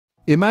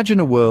Imagine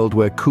a world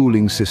where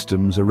cooling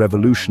systems are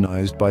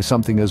revolutionized by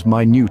something as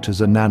minute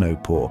as a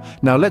nanopore.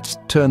 Now let's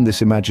turn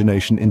this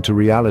imagination into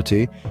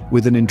reality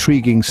with an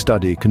intriguing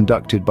study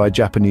conducted by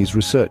Japanese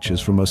researchers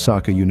from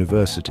Osaka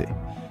University.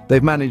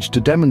 They've managed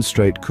to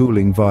demonstrate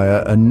cooling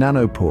via a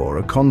nanopore,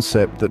 a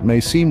concept that may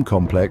seem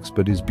complex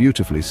but is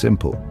beautifully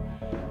simple.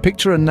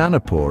 Picture a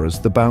nanopore as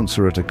the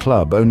bouncer at a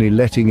club, only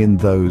letting in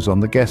those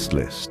on the guest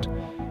list.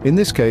 In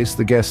this case,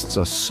 the guests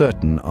are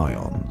certain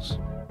ions.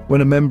 When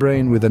a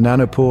membrane with a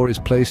nanopore is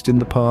placed in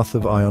the path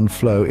of ion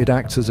flow, it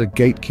acts as a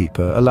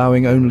gatekeeper,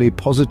 allowing only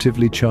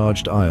positively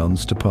charged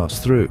ions to pass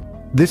through.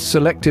 This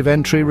selective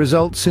entry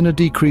results in a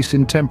decrease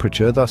in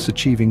temperature, thus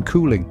achieving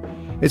cooling.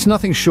 It's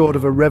nothing short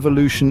of a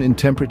revolution in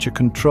temperature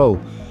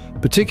control,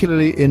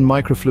 particularly in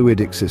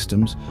microfluidic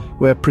systems,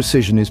 where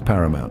precision is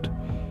paramount.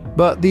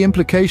 But the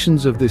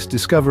implications of this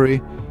discovery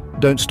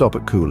don't stop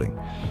at cooling.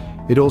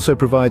 It also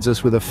provides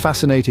us with a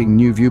fascinating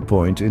new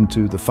viewpoint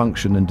into the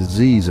function and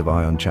disease of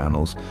ion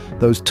channels,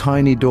 those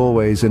tiny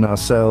doorways in our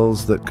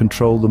cells that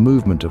control the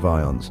movement of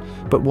ions.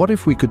 But what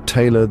if we could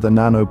tailor the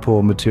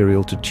nanopore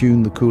material to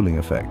tune the cooling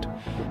effect?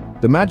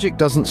 The magic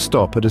doesn't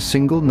stop at a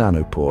single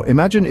nanopore.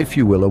 Imagine, if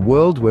you will, a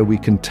world where we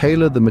can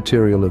tailor the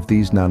material of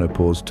these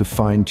nanopores to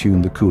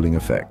fine-tune the cooling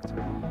effect.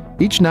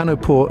 Each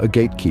nanopore a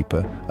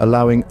gatekeeper,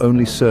 allowing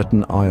only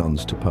certain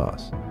ions to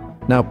pass.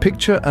 Now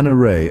picture an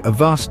array, a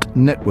vast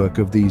network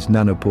of these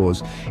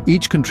nanopores,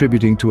 each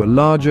contributing to a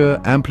larger,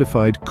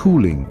 amplified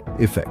cooling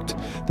effect.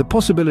 The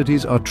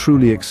possibilities are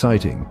truly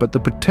exciting, but the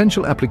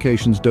potential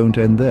applications don't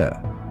end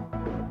there.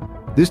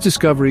 This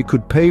discovery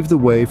could pave the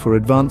way for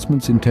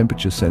advancements in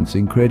temperature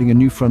sensing, creating a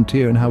new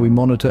frontier in how we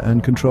monitor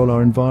and control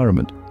our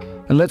environment.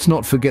 And let's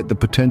not forget the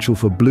potential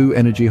for blue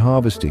energy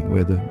harvesting,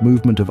 where the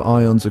movement of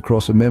ions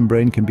across a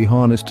membrane can be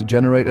harnessed to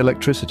generate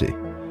electricity.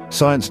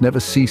 Science never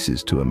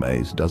ceases to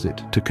amaze, does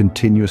it? To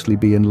continuously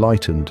be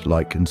enlightened.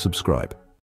 Like and subscribe.